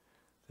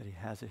 that He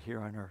has it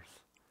here on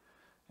earth.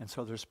 And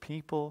so there's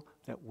people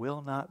that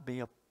will not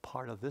be a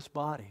part of this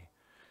body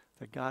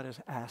that God is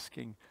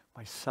asking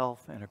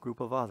myself and a group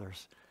of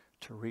others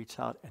to reach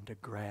out and to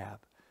grab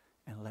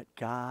and let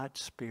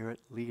God's Spirit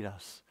lead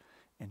us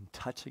in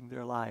touching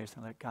their lives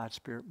and let God's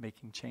Spirit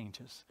making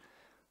changes.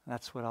 And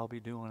that's what I'll be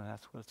doing, and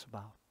that's what it's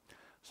about.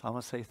 So I'm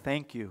going to say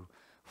thank you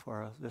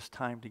for this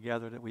time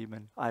together that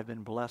I've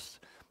been blessed.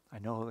 I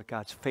know that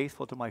God's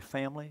faithful to my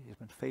family. He's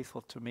been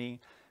faithful to me.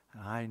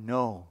 And I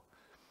know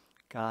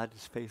God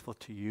is faithful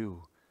to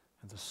you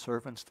and the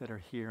servants that are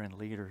here and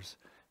leaders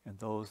and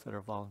those that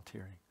are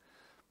volunteering.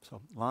 So,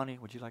 Lonnie,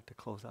 would you like to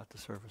close out the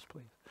service,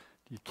 please?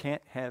 You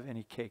can't have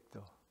any cake,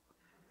 though.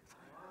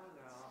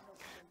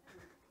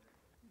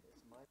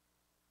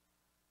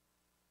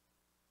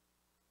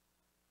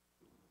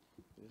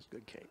 It's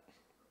good cake.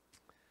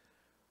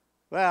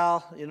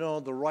 Well,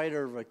 the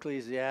writer of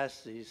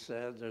Ecclesiastes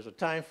said there's a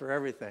time for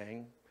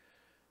everything,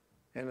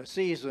 and a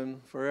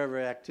season for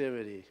every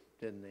activity,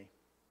 didn't he?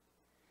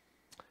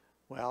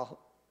 Well,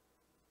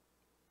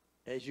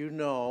 as you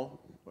know,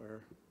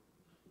 or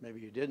maybe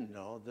you didn't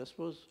know, this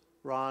was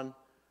Ron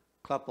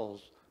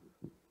Klepal's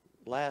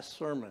last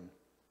sermon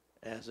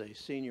as a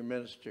senior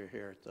minister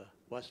here at the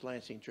West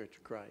Lansing Church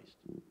of Christ.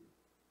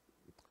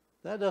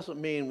 That doesn't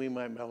mean we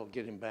might be able to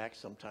get him back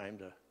sometime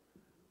to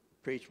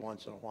preach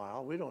once in a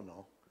while. We don't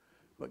know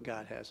what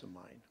God has in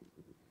mind.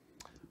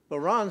 But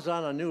Ron's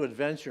on a new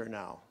adventure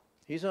now.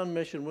 He's on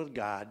mission with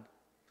God,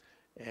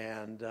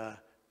 and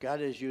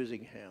God is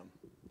using him.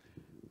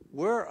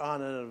 We're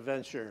on an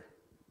adventure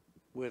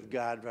with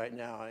God right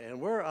now, and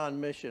we're on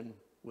mission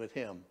with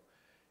him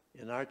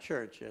in our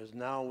church as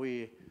now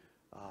we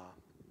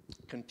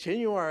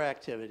continue our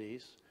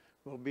activities.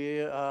 There's going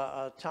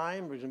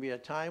to be a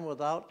time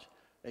without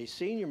a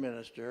senior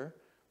minister,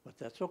 but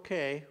that's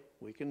okay.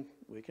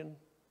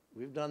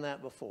 We've done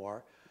that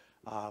before.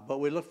 But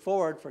we look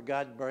forward for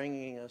God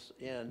bringing us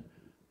in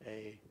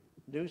a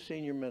new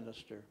senior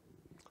minister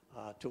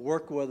to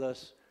work with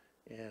us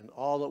in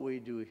all that we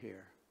do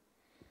here.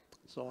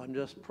 So I'm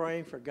just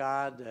praying for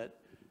God that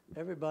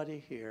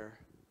everybody here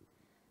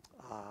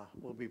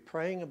will be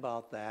praying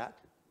about that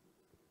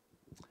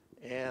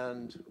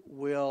and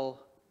will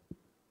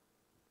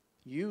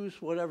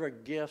use whatever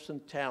gifts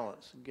and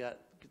talents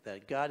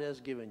that God has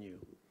given you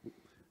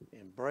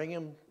and bring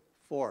them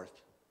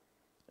forth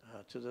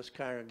to this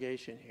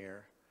congregation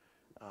here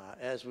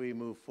as we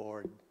move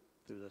forward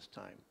through this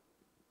time.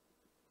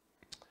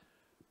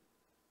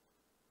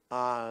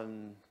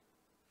 On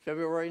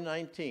February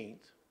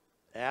 19th,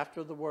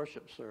 after the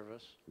worship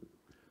service,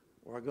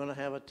 we're going to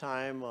have a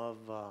time of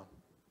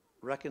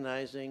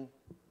recognizing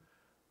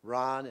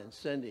Ron and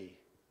Cindy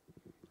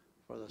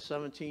for the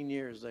 17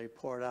 years they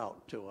poured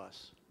out to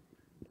us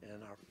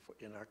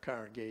in our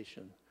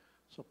congregation.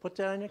 So put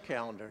that on your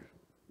calendar.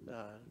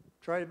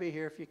 Try to be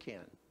here if you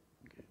can.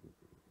 Okay.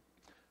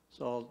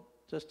 So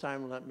this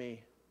time let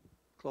me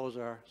close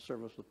our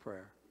service with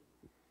prayer.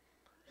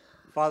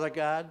 Father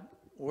God,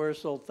 we're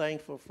so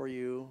thankful for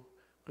you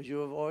because you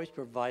have always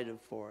provided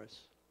for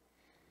us.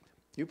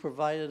 You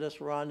provided us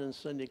Ron and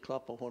Cindy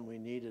Klepal when we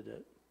needed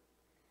it.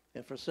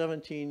 And for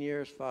 17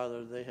 years,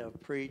 Father, they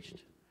have preached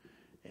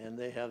and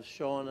they have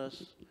shown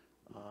us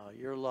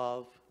your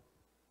love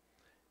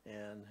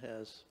and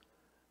has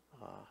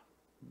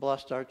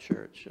blessed our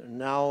church. And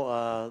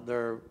now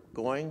they're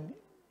going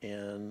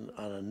on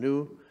a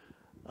new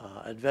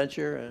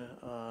adventure,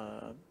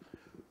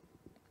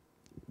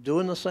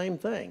 doing the same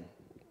thing,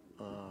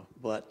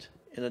 but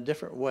in a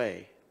different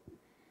way.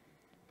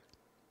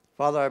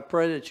 Father, I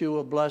pray that you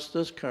will bless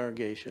this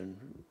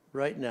congregation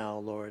right now,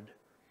 Lord,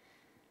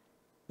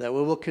 that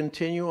we will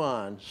continue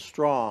on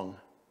strong,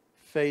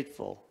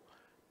 faithful,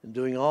 and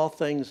doing all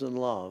things in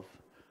love,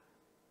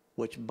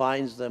 which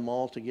binds them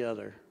all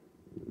together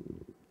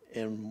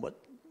and what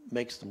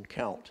makes them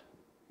count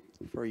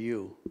for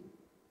you.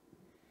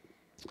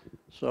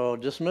 So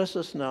dismiss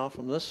us now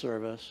from this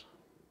service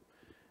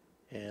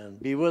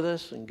and be with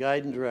us and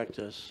guide and direct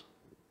us.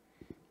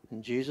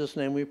 In Jesus'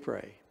 name we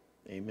pray.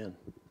 Amen.